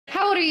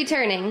are you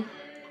turning?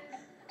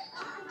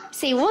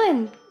 Say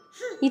 1.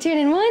 You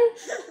turning 1?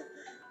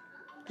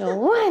 Go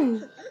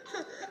 1.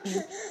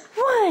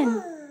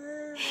 1.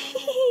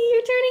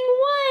 You're turning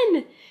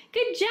 1.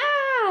 Good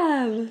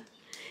job.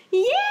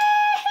 Yahoo!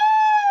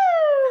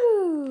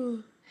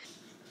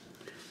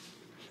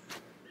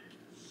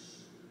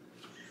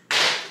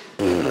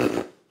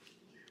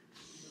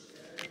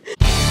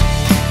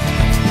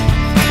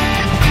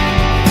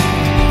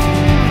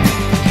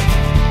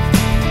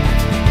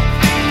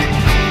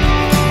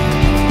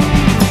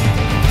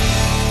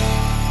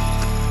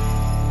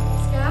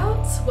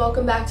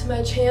 Welcome back to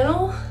my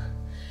channel.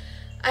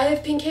 I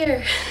have pink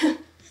hair. And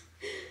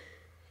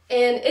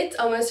it's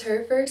almost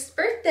her first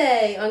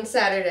birthday on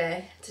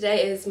Saturday.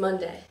 Today is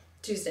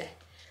Tuesday.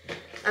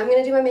 I'm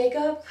gonna do my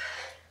makeup.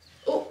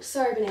 Oh,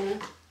 sorry, banana.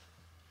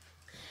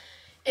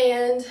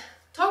 And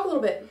talk a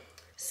little bit.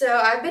 So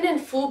I've been in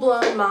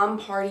full-blown mom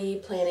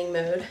party planning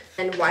mode.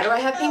 And why do I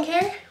have pink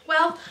hair?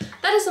 Well,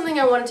 that is something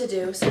I wanted to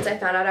do since I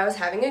found out I was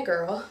having a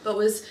girl, but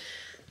was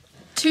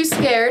too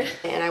scared,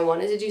 and I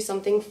wanted to do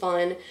something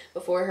fun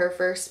before her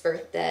first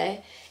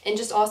birthday, and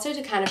just also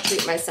to kind of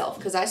treat myself,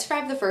 because I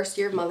survived the first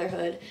year of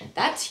motherhood.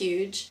 That's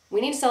huge. We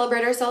need to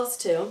celebrate ourselves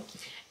too.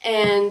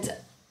 And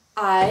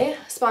I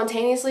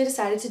spontaneously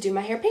decided to do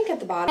my hair pink at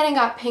the bottom. And I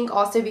got pink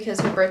also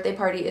because her birthday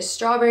party is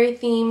strawberry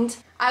themed.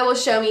 I will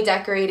show me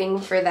decorating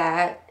for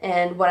that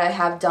and what I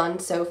have done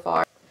so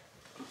far.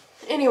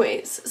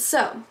 Anyways,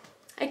 so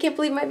I can't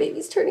believe my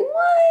baby's turning 1.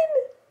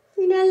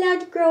 You're not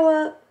allowed to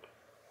grow up.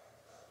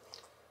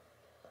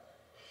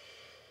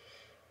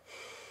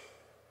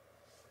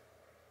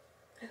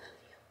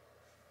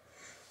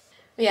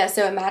 Yeah,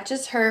 so it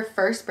matches her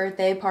first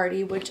birthday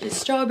party, which is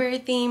strawberry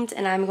themed,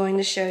 and I'm going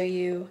to show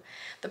you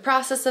the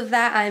process of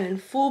that. I'm in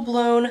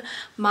full-blown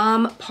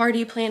mom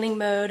party planning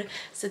mode,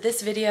 so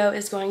this video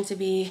is going to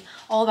be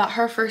all about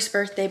her first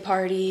birthday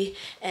party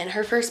and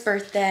her first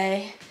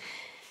birthday.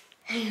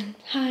 And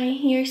hi,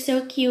 you're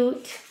so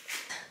cute.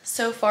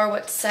 So far,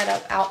 what's set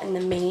up out in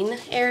the main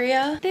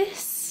area.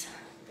 This.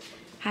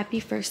 Happy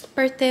first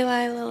birthday,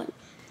 Lyla.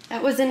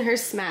 That was in her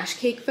Smash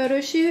Cake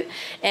photo shoot,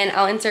 and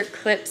I'll insert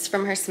clips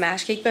from her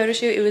Smash Cake photo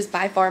shoot. It was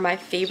by far my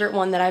favorite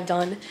one that I've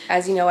done.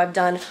 As you know, I've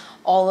done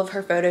all of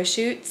her photo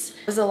shoots.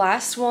 It was the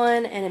last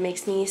one, and it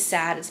makes me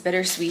sad. It's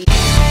bittersweet.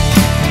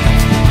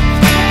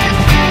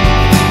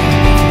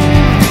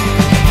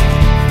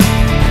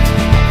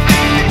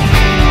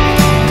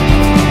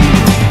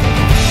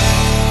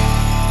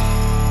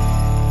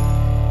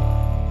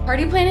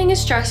 Party planning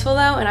is stressful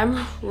though, and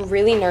I'm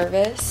really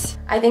nervous.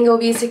 I think it will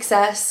be a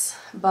success,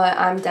 but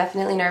I'm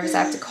definitely nervous.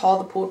 I have to call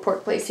the pulled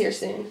pork place here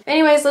soon.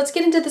 Anyways, let's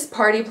get into this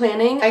party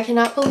planning. I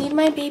cannot believe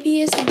my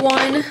baby is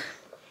 1.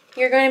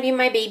 You're gonna be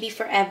my baby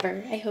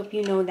forever. I hope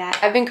you know that.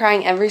 I've been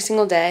crying every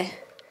single day.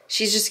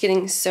 She's just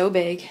getting so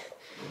big.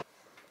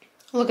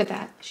 Look at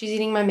that. She's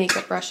eating my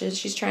makeup brushes.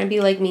 She's trying to be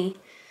like me.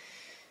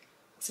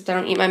 Except I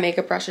don't eat my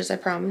makeup brushes, I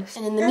promise.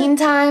 And in the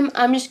meantime,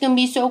 I'm just gonna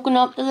be soaking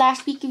up the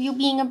last week of you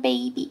being a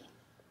baby.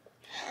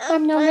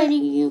 I'm not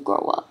letting you grow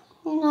up.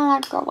 You're not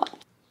allowed to grow up.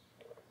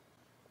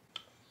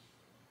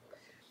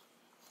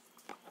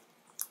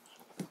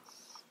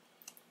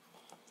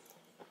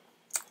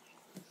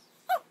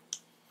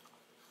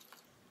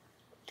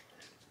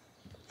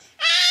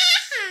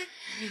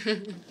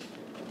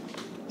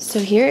 So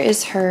here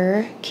is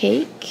her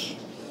cake,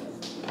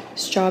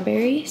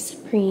 strawberry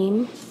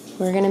supreme.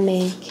 We're gonna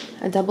make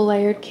a double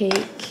layered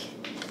cake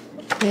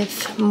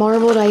with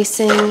marbled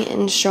icing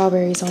and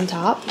strawberries on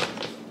top.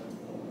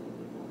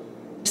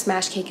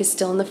 Smash cake is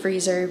still in the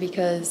freezer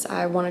because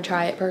I want to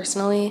try it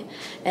personally,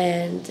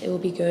 and it will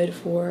be good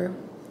for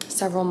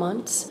several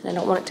months, and I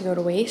don't want it to go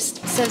to waste.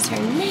 It says her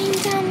name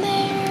down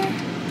there.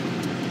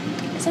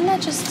 Isn't that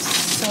just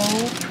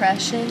so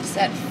precious?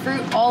 That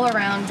fruit all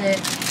around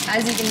it.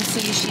 As you can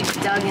see, she's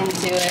dug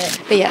into it.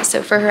 But yeah,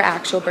 so for her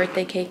actual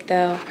birthday cake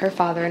though, her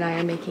father and I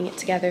are making it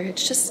together.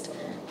 It's just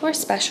more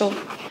special.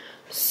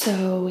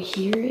 So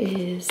here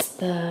is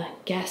the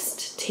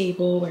guest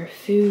table where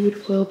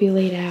food will be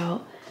laid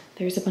out.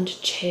 There's a bunch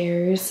of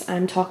chairs.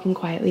 I'm talking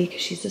quietly because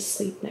she's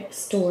asleep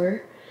next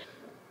door.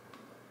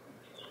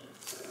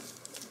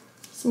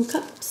 Some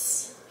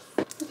cups.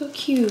 Look how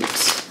cute.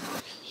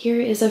 Here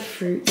is a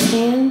fruit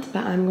stand,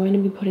 but I'm going to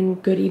be putting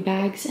goodie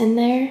bags in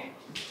there.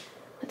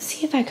 Let's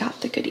see if I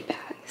got the goodie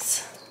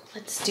bags.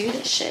 Let's do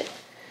this shit.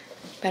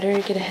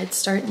 Better get a head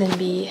start than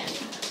be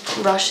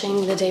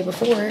rushing the day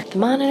before. The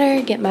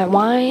monitor, get my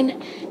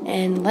wine,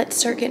 and let's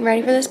start getting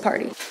ready for this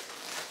party.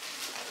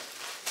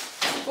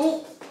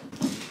 Oh.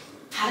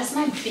 How does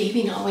my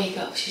baby not wake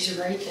up? She's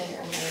right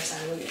there on the other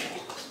side of the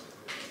wall.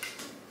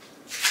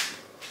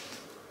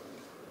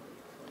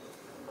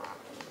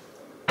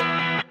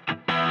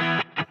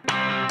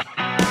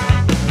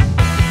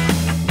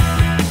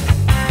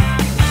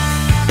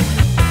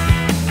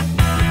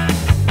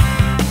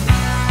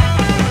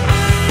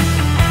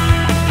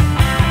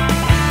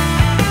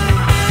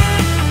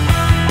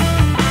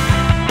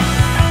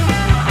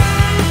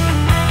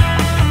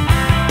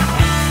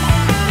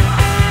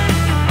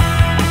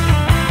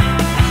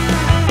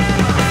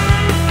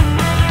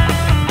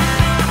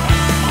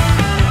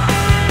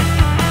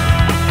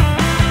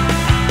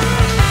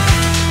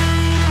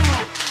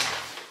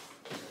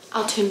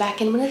 tune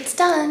back in when it's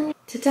done.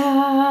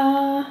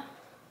 Ta-da!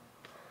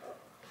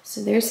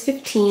 So there's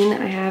 15.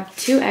 I have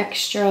 2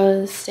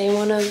 extras. Day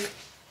 1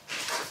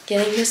 of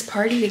getting this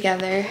party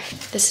together.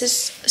 This is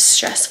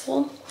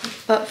stressful,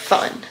 but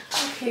fun.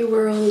 Okay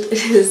world,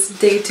 it is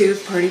day 2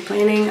 of party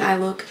planning. I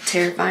look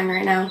terrifying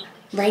right now.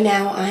 Right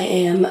now I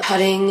am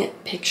cutting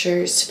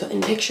pictures to put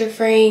in picture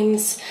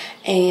frames,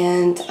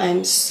 and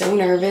I'm so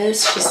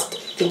nervous just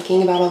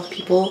thinking about all the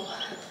people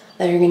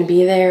that are gonna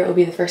be there. It'll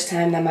be the first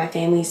time that my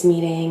family's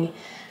meeting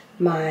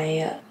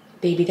my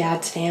baby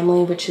dad's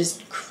family, which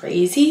is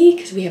crazy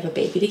because we have a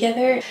baby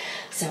together.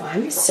 So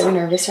I'm so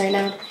nervous right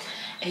now.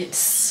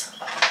 It's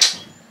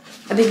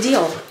a big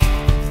deal.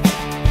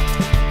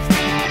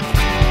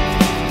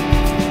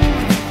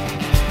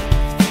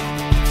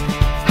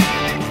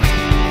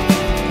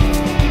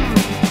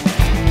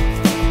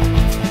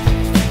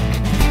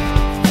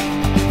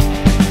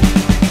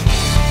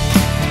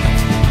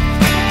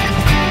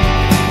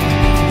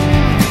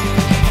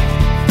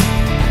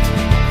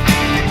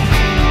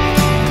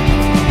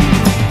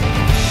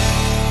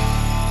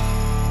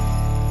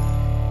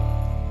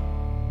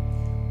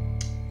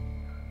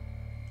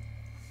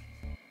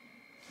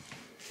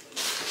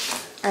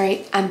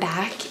 Alright, I'm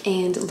back,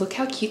 and look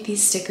how cute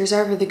these stickers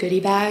are for the goodie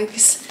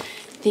bags.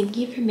 Thank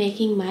you for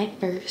making my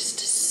first.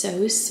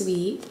 So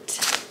sweet.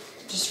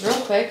 Just real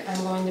quick,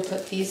 I'm going to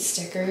put these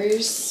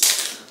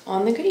stickers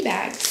on the goodie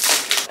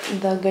bags.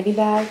 The goodie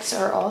bags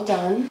are all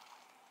done.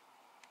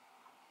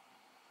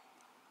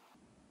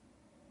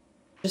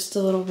 Just a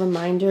little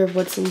reminder of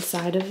what's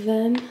inside of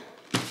them.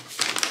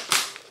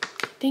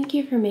 Thank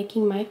you for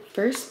making my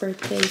first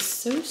birthday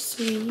so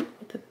sweet,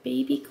 with a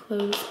baby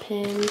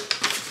clothespin.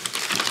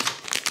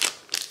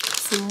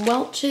 Some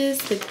Welch's,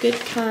 the good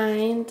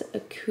kind, a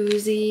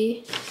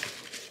koozie,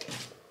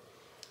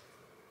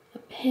 a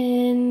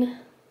pin,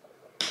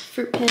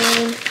 fruit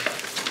pin,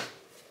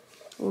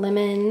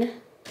 lemon,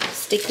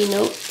 sticky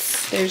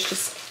notes. There's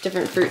just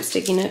different fruit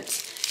sticky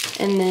notes,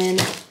 and then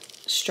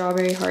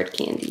strawberry hard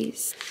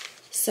candies.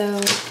 So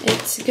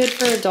it's good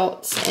for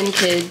adults and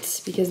kids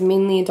because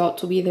mainly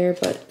adults will be there,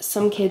 but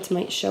some kids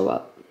might show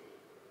up.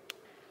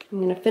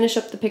 I'm gonna finish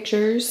up the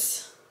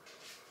pictures.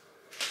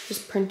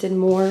 Just printed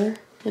more.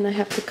 And I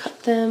have to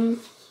cut them,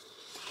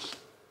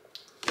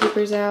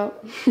 papers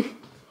out.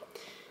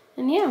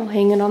 And yeah, we'll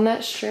hang it on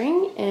that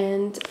string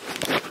and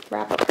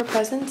wrap up our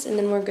presents, and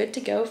then we're good to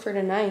go for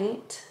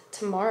tonight.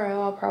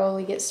 Tomorrow I'll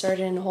probably get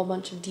started in a whole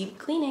bunch of deep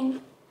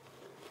cleaning.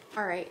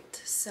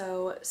 Alright,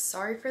 so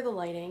sorry for the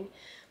lighting,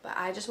 but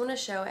I just want to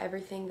show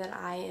everything that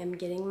I am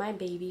getting my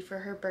baby for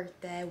her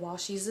birthday while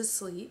she's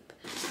asleep.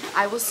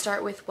 I will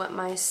start with what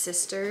my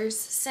sisters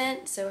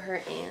sent, so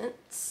her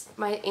aunts.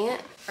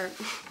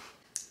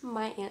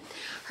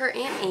 Her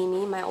Aunt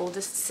Amy, my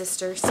oldest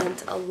sister,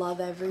 sent a Love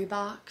Every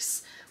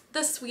box.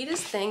 The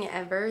sweetest thing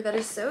ever. That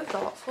is so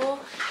thoughtful,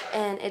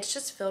 and it's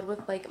just filled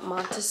with like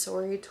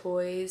Montessori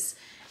toys,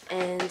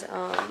 and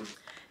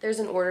there's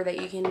an order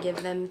that you can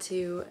give them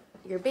to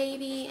your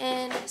baby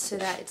in so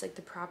that it's like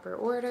the proper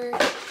order,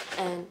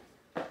 and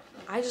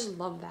I just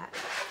love that.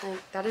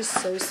 Like, that is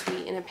so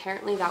sweet, and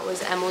apparently that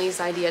was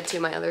Emily's idea too,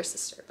 my other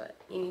sister, but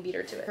Amy beat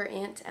her to it. Her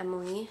Aunt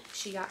Emily,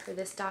 she got her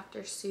this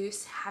Dr.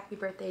 Seuss Happy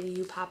Birthday to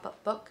You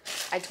pop-up book.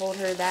 I told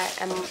her that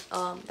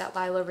that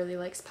Lyla really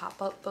likes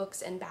pop-up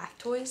books and bath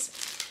toys,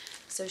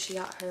 so she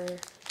got her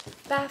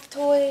bath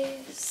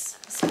toys,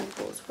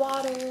 Sprinkles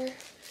water,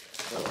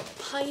 little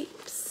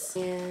pipes,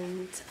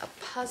 and a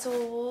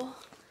puzzle.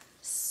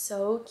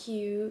 So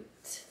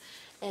cute.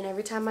 And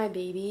every time my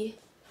baby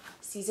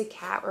sees a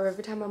cat, or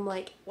every time I'm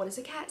like, what does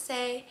a cat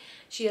say?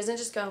 She doesn't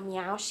just go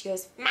meow, she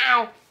goes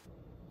meow.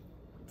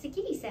 What's a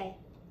kitty say?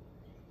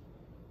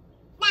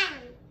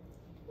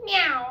 Meow.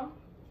 Meow.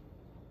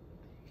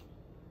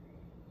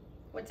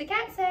 What's a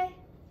cat say?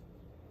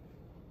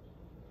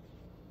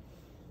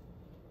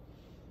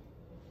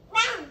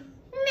 Meow.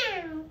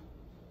 Meow.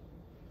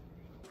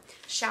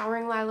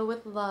 Showering Lyla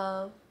with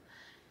love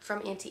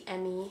from Auntie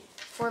Emmy,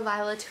 for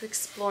Lyla to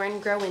explore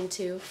and grow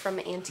into from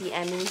Auntie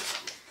Emmy.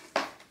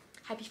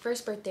 Happy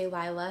first birthday,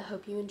 Lyla.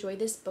 Hope you enjoy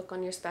this book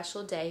on your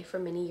special day for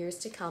many years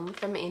to come,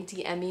 from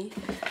Auntie Emmy.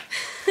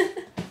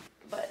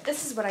 But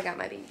this is what I got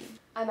my baby.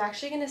 I'm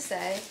actually gonna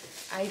say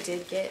I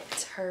did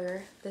get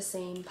her the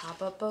same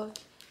pop-up book,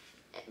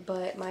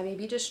 but my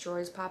baby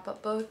destroys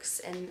pop-up books,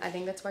 and I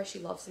think that's why she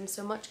loves them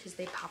so much, because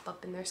they pop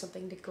up and there's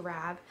something to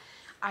grab.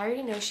 I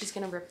already know she's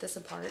gonna rip this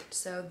apart,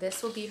 so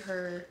this will be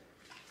her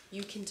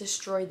You Can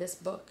Destroy This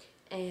book,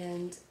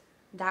 and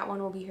that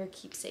one will be her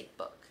keepsake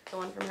book, the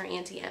one from her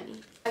Auntie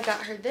Emmy. I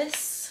got her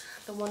this,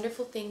 The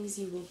Wonderful Things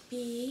You Will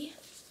Be,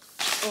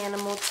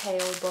 animal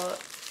tale book,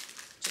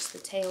 just the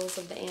tales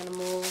of the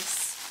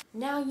animals.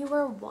 Now You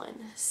Are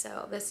One.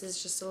 So this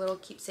is just a little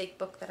keepsake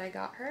book that I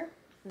got her.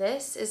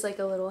 This is like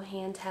a little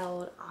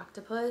handheld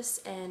octopus,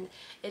 and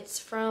it's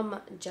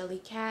from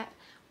Jellycat,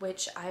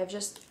 which I've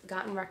just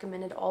gotten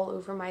recommended all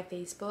over my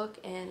Facebook,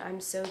 and I'm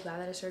so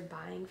glad that I started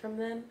buying from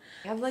them.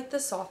 I have like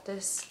the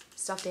softest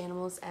stuffed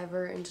animals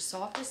ever, and just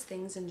softest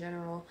things in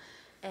general,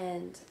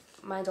 and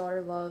my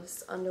daughter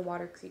loves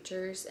underwater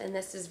creatures, and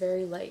this is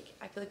very like,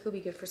 I feel like it'll be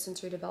good for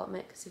sensory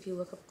development because if you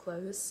look up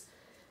close,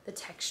 the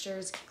texture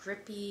is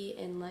grippy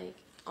and like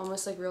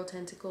almost like real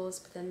tentacles,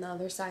 but then the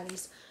other side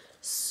is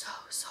so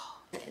soft.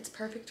 It's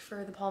perfect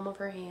for the palm of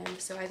her hand,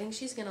 so I think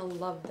she's gonna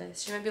love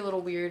this. She might be a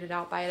little weirded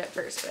out by it at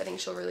first, but I think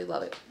she'll really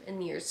love it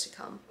in years to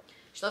come.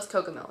 She loves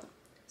cocomelon.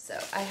 So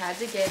I had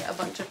to get a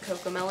bunch of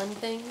cocomelon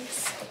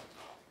things.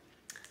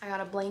 I got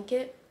a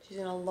blanket. She's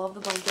gonna love the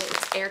blanket.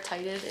 It's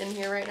airtighted in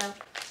here right now.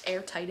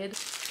 Airtighted.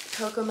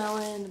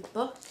 Cocomelon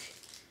book,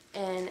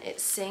 and it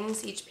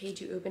sings. Each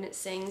page you open, it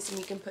sings, and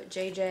you can put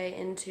JJ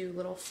into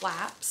little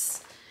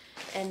flaps.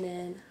 And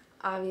then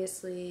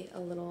obviously a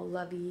little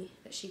lovey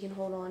that she can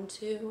hold on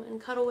to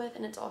and cuddle with,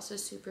 and it's also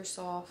super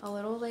soft. A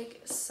little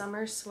like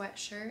summer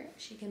sweatshirt.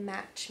 She can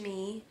match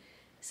me.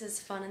 This is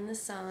Fun in the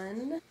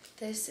Sun.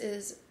 This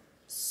is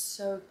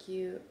so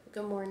cute.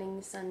 Good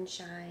morning,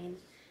 sunshine.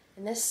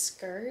 And this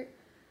skirt,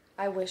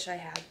 I wish I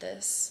had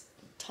this.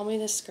 Tell me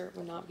this skirt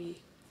would not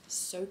be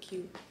so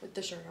cute with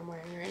the shirt I'm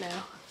wearing right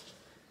now.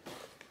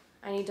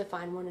 I need to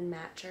find one and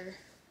match her.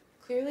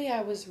 Clearly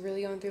I was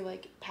really going through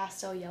like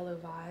pastel yellow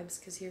vibes,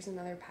 because here's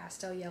another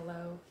pastel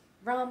yellow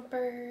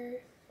romper.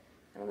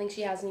 I don't think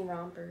she has any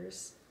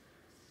rompers,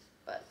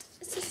 but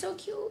this is so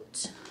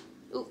cute.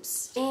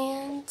 Oops.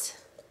 And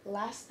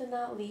last but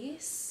not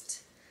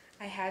least,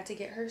 I had to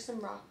get her some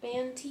Rock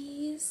Band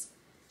tees.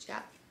 She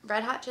got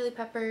Red Hot Chili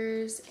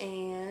Peppers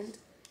and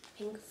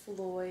Pink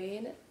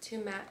Floyd to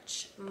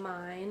match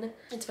mine.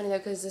 It's funny though,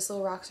 because this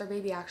little rockstar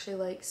baby actually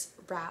likes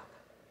rap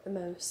the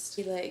most.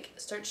 She like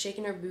starts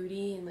shaking her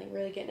booty and like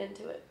really getting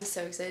into it. I'm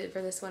so excited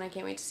for this one. I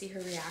can't wait to see her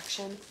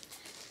reaction.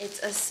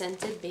 It's a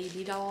scented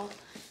baby doll,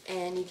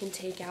 and you can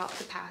take out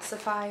the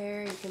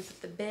pacifier, you can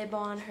put the bib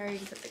on her, you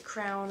can put the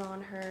crown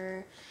on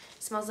her.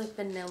 It smells like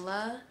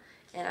vanilla,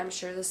 and I'm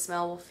sure the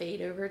smell will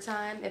fade over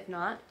time. If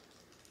not,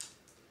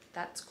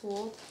 that's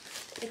cool.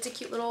 It's a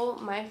cute little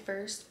my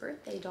first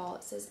birthday doll.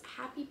 It says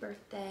happy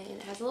birthday,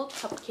 and it has a little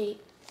cupcake.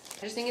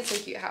 I just think it's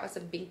so cute how it's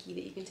a binky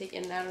that you can take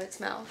in and out of its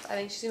mouth. I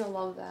think she's gonna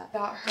love that.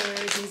 Got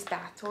her these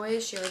bath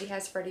toys. She already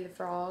has Freddy the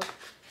Frog.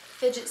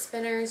 Fidget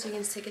spinners, you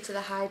can stick it to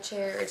the high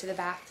chair or to the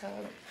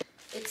bathtub.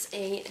 It's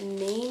a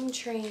name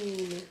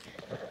train.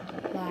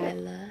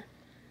 Lyla.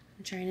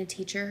 I'm trying to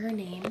teach her her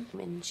name,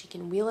 and she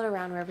can wheel it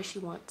around wherever she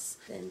wants.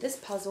 Then this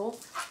puzzle.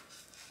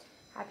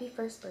 Happy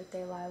first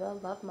birthday, Lyla.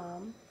 Love,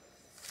 Mom.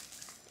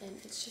 And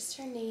it's just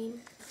her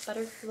name,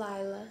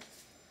 Butterflyla.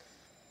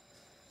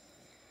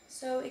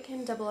 So it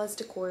can double as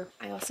decor.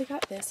 I also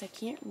got this. I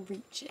can't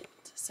reach it,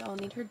 so I'll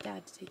need her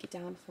dad to take it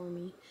down for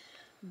me.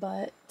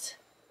 But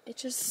it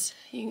just,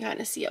 you can kind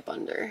of see up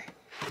under.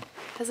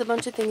 It has a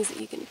bunch of things that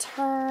you can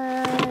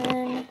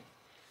turn.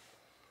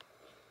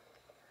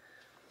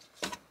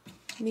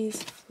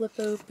 These flip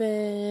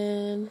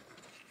open,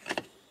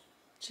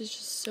 which is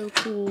just so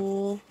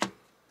cool.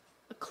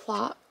 A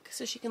clock,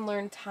 so she can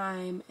learn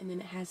time, and then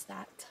it has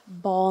that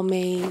ball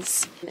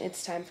maze. And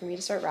it's time for me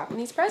to start wrapping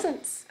these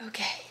presents.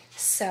 Okay,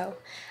 so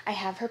I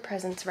have her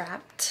presents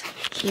wrapped.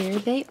 Here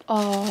they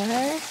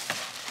are.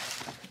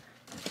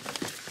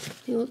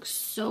 They look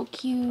so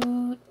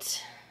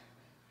cute.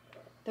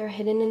 They're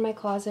hidden in my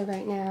closet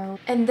right now.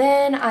 And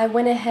then I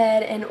went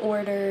ahead and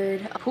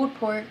ordered pulled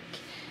pork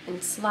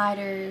and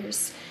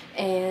sliders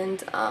and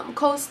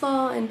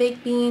coleslaw and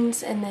baked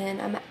beans, and then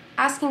I'm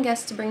asking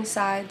guests to bring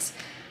sides.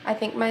 I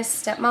think my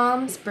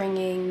stepmom's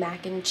bringing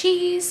mac and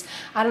cheese.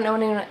 I don't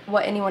know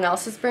what anyone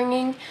else is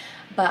bringing,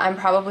 but I'm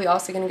probably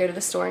also gonna go to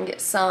the store and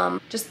get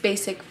some just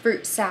basic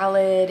fruit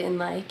salad and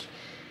like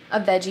a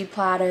veggie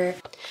platter.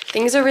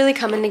 Things are really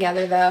coming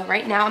together though.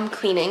 Right now I'm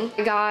cleaning.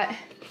 I got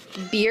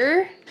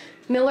beer,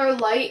 Miller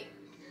Lite,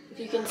 if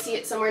you can see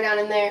it somewhere down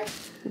in there.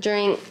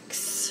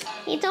 Drinks.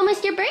 It's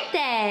almost your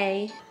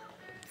birthday.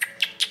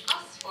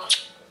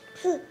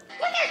 Look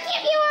how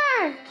cute you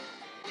are.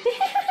 Look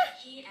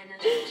at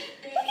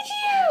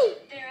you.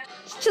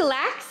 Just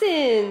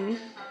chillaxing.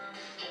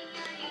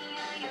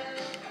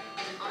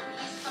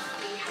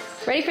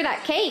 Ready for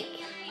that cake.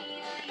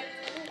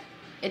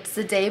 It's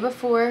the day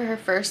before her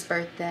first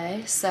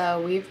birthday,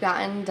 so we've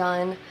gotten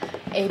done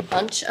a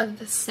bunch of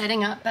the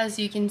setting up. As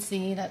you can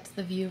see, that's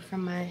the view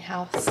from my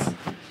house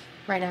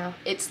right now.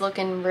 It's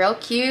looking real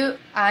cute.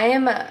 I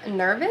am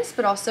nervous,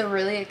 but also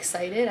really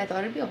excited. I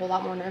thought it'd be a whole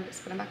lot more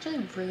nervous, but I'm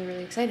actually really,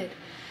 really excited.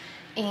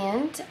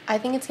 And I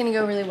think it's gonna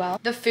go really well.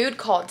 The food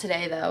called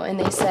today though, and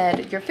they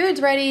said, your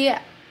food's ready.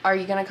 Are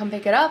you gonna come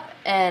pick it up?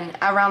 And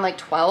around like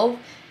 12,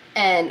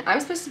 and I'm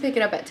supposed to pick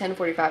it up at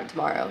 10:45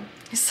 tomorrow.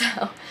 So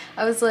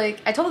I was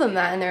like, I told them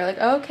that, and they're like,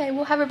 oh, okay,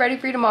 we'll have it ready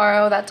for you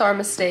tomorrow. That's our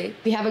mistake.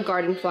 We have a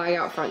garden flag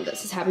out front that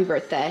says happy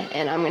birthday,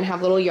 and I'm gonna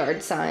have little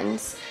yard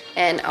signs,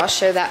 and I'll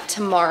show that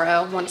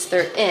tomorrow once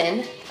they're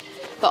in.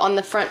 But on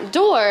the front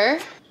door,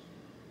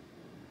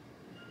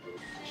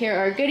 here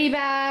are goodie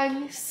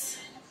bags.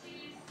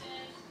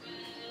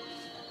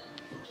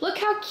 Look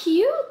how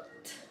cute.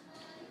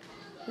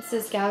 This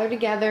says gather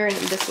together, and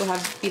this will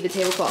be the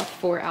tablecloth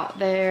for out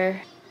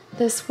there.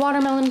 This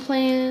watermelon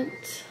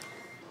plant.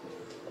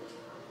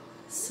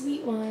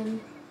 Sweet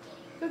one.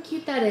 Look how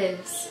cute that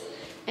is.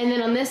 And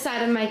then on this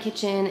side of my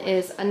kitchen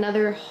is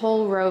another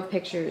whole row of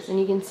pictures. And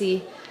you can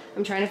see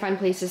I'm trying to find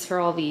places for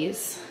all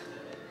these.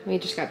 We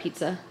just got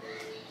pizza.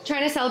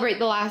 Trying to celebrate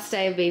the last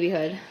day of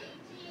babyhood.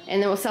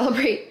 And then we'll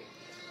celebrate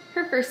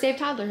her first day of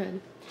toddlerhood.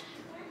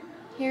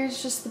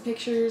 Here's just the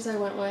pictures I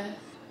went with.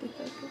 The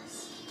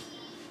focus.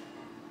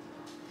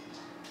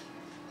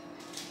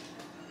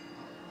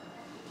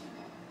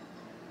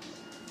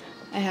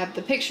 I have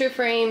the picture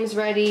frames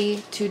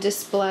ready to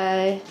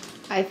display.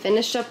 I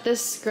finished up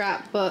this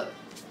scrapbook.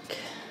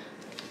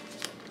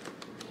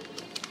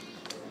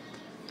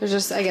 There's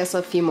just, I guess,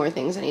 a few more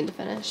things I need to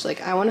finish.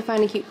 Like, I want to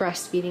find a cute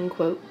breastfeeding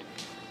quote.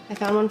 I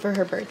found one for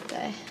her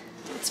birthday.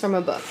 It's from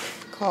a book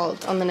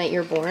called On the Night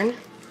You're Born.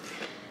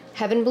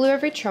 Heaven blew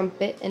every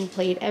trumpet and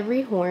played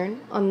every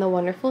horn on the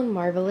wonderful and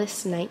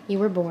marvelous night you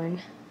were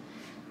born.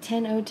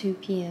 10:02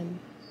 p.m.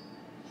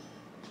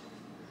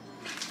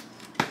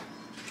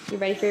 You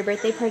ready for your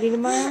birthday party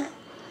tomorrow?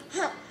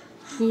 Yeah?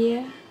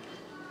 You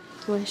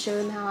want to show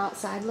them how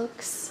outside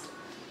looks?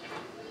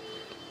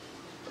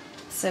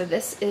 So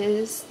this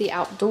is the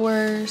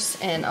outdoors,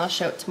 and I'll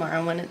show it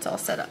tomorrow when it's all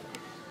set up.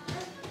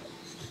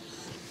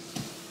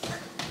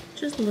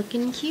 Just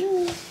looking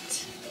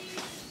cute.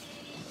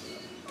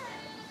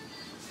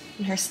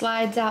 And her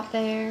slides out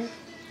there.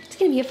 It's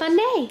gonna be a fun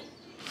day.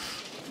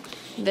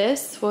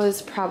 This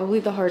was probably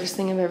the hardest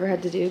thing I've ever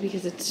had to do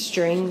because it's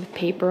string with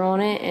paper on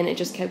it and it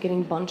just kept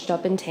getting bunched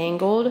up and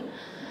tangled.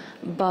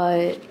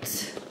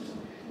 But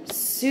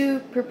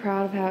super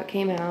proud of how it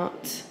came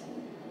out.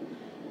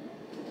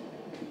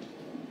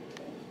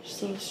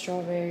 Just little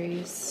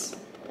strawberries.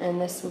 And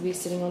this will be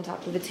sitting on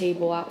top of a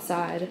table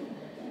outside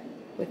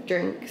with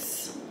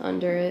drinks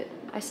under it.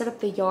 I set up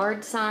the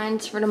yard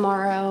signs for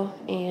tomorrow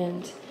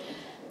and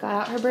got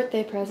out her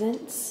birthday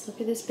presents. Look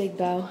at this big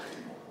bow.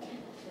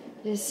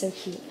 It is so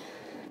cute.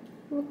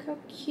 Look how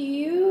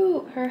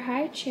cute her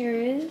high chair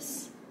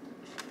is.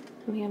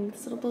 We have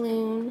this little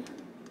balloon.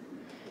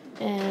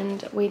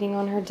 And waiting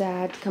on her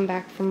dad to come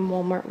back from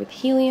Walmart with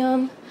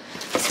helium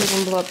so we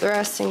can blow up the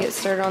rest and get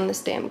started on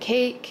this damn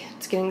cake.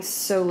 It's getting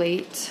so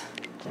late.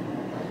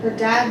 Her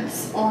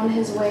dad's on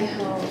his way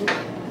home.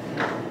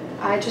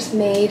 I just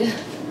made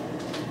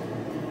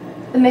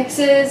the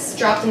mixes,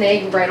 dropped an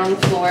egg right on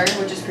the floor,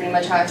 which is pretty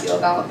much how I feel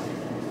about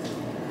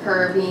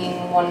her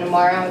being one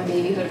tomorrow and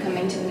babyhood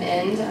coming to an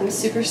end. I'm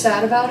super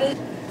sad about it.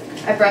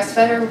 I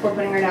breastfed her before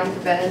putting her down for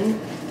bed,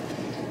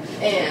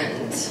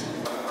 and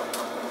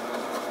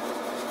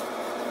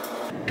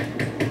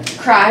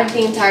cried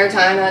the entire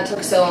time. That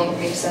took so long for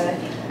me to say.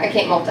 I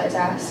can't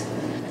multitask.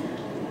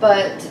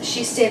 But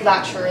she stayed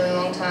latched for a really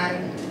long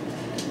time,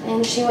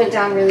 and she went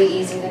down really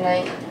easy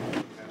tonight.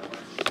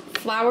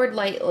 Floured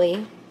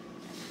lightly.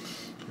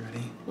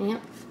 Ready?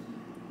 Yep.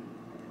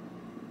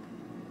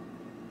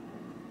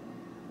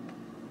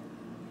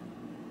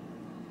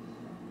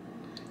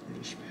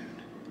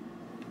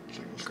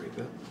 Scrape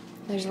it.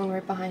 There's one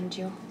right behind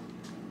you.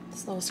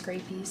 It's little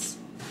scrapies.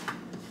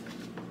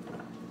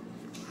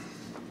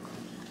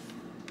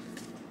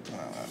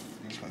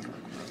 This one's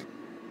working really.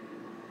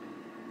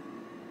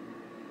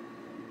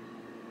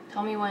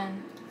 Tell me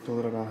when. Fill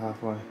it about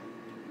halfway.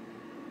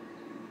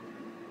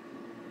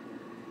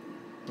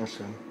 That's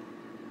good.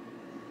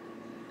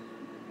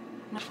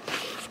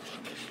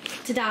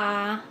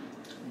 Ta-da!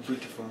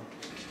 Beautiful.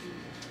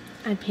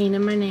 I painted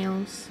my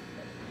nails.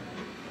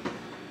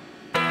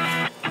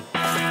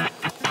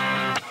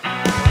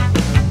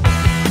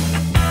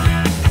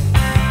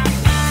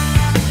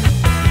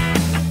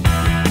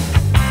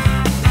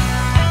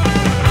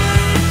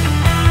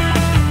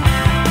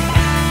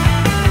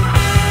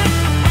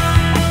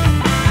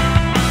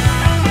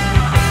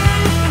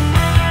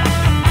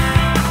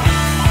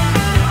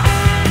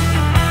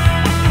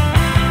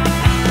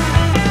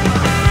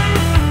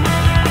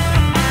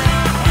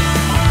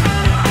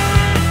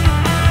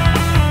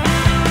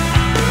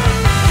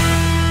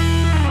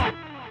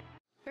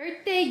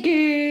 Birthday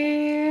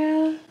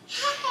girl!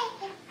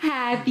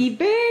 Happy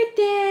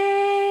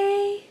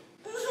birthday!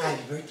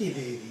 Happy birthday,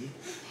 baby.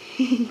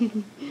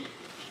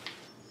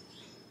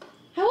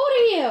 How old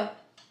are you?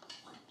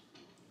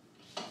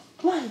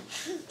 1.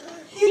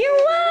 You're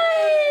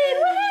 1!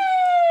 Woo!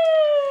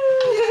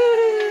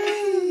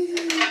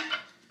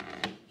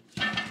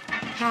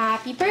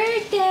 Happy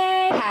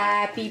birthday!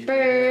 Happy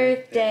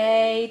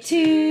birthday to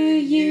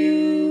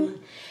you!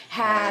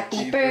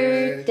 Happy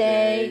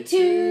birthday to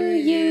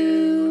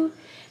you!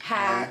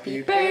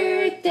 Happy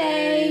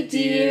birthday,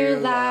 dear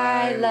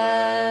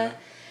Lyla!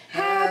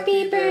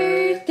 Happy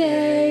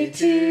birthday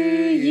to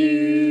you!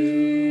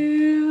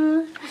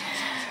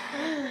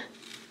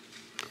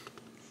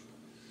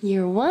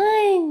 You're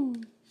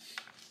 1!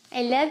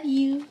 I love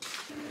you!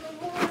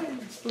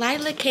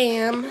 Lyla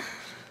Cam.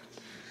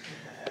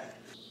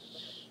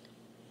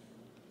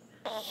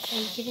 Are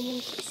you giving him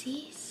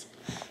kisses?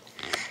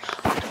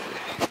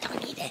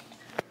 Don't eat it.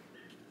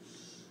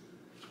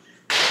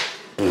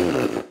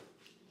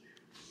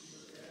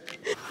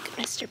 Look at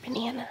Mr.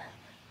 Banana.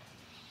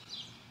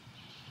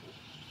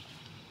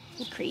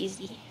 You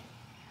crazy.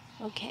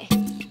 Okay.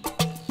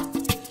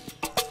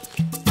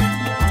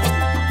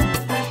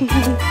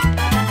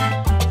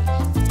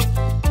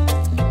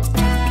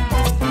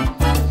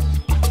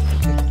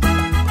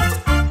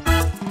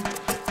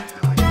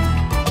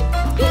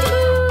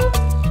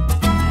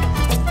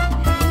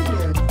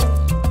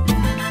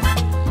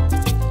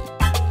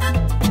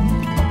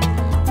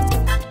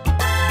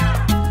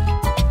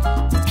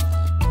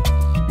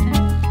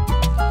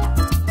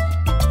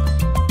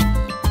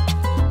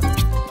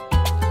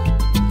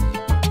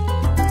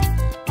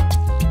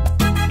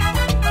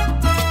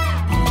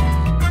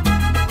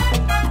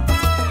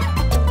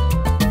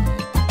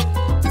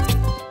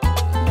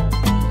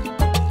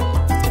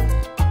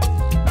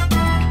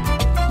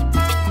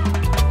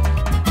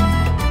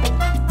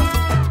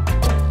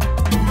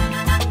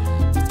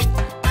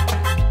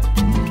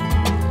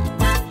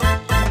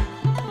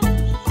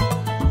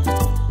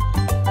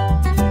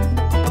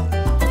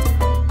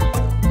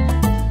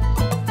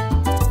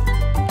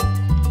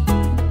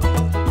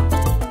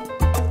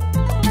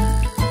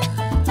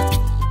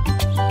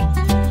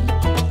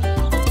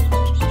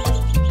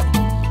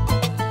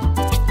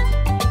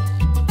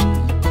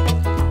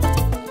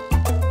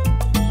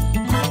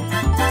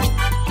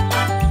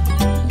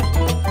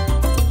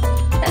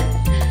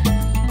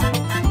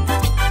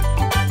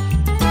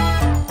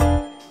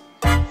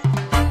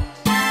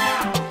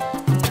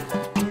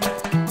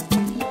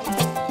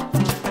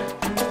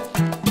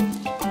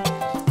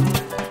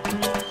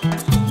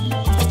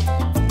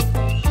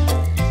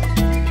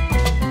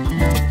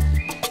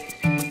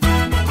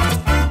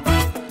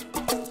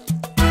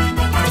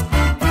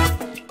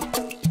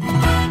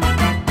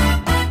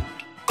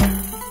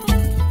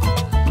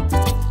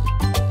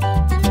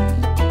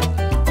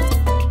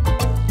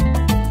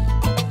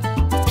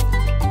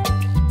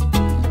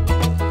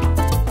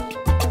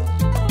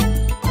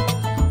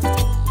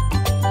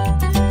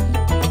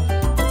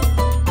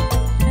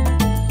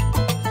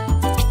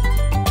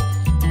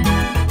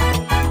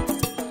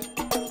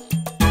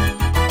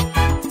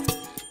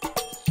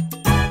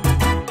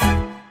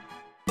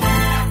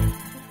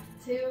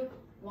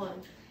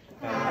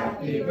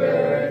 Happy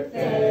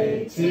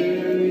birthday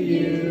to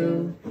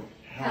you.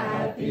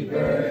 Happy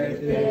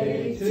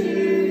birthday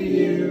to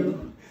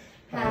you.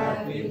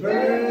 Happy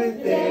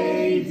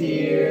birthday,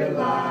 dear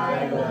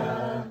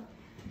Lyla.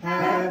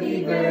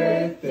 Happy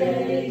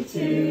birthday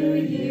to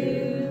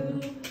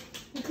you.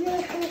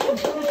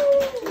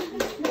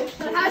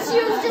 How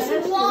she was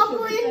just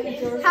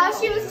wobbling.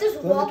 How she was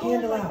just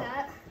wobbling like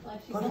that.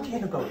 Blow the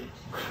candle, go.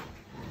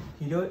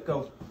 You do it?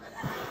 Go.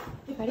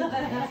 Ready?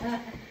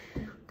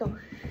 Go.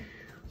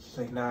 She's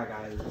like, nah,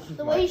 guys. This is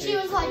The my way she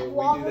cake, was like so we do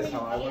wobbling this how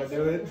I want to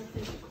do it.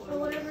 or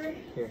whatever.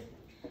 Here.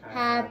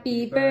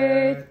 Happy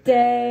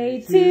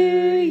birthday to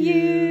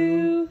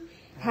you.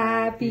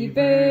 Happy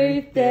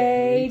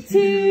birthday to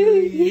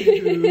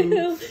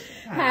you.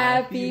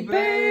 Happy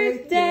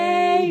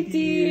birthday,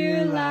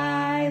 dear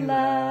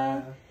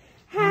Lyla.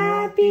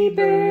 Happy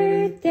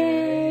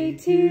birthday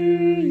to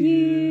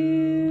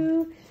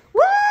you.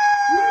 Woo!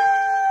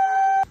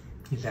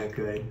 Is that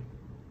good?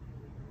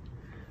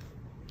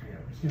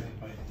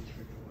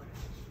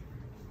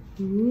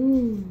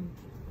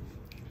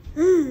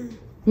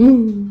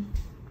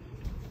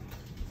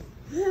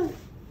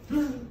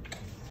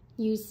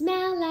 You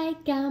smell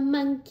like a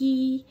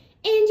monkey,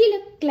 and you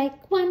look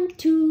like one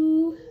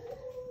too.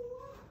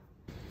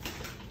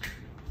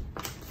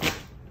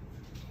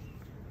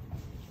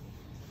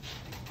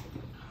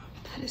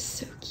 That is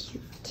so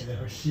cute. You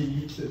know, she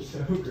eats it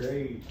so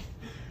great.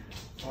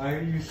 Why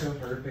are you so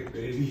perfect,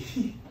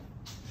 baby?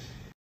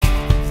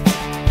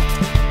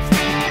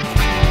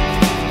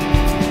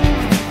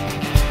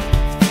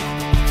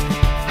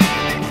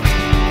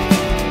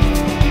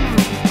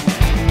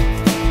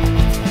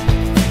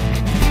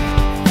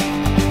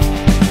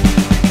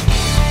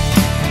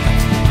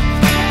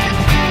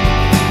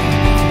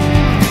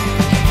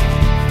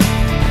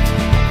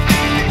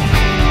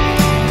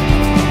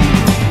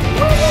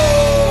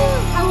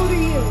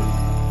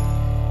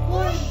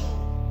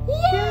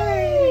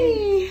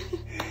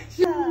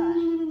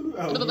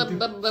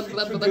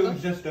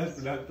 Just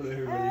us, not for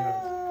everybody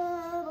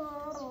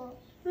else.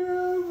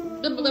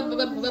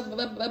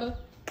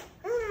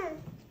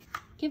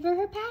 Give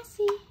her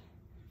passy.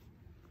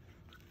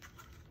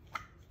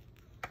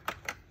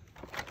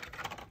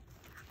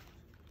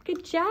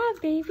 Good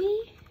job,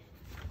 baby.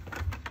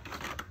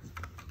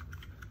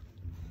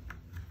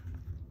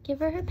 Give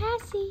her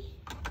passy.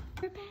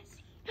 Her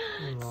passy.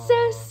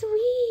 So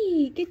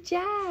sweet. Good So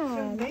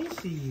job. nice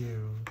of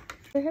you.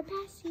 Give her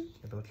passy.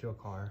 I built you a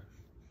car.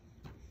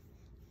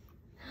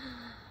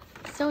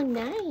 So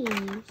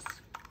nice.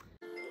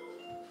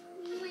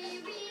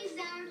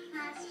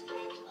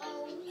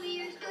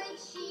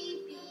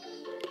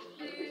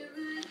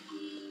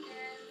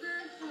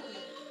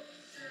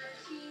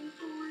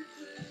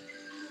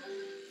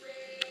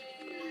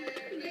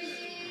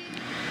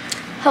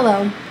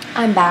 Hello,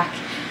 I'm back,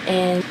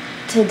 and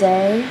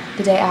today,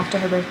 the day after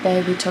her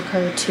birthday, we took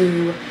her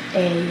to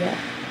a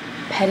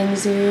petting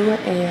zoo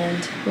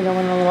and we went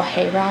on a little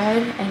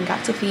hayride and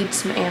got to feed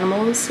some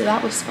animals, so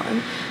that was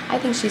fun. I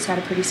think she's had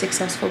a pretty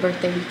successful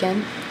birthday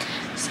weekend.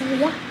 So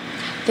yeah,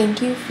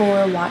 Thank you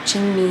for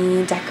watching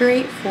me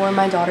decorate for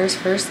my daughter's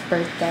first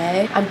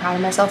birthday. I'm proud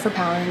of myself for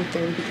powering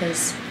through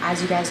because,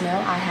 as you guys know,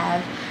 I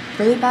have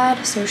really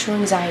bad social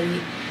anxiety.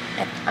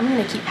 And I'm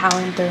gonna keep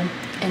powering through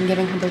and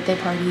giving her birthday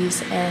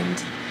parties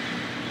and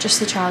just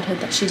the childhood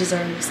that she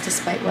deserves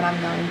despite what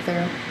I'm going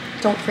through.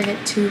 Don't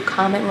forget to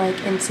comment,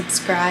 like, and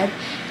subscribe,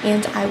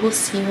 and I will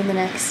see you in the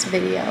next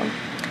video.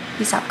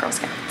 Peace out, Girl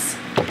Scouts.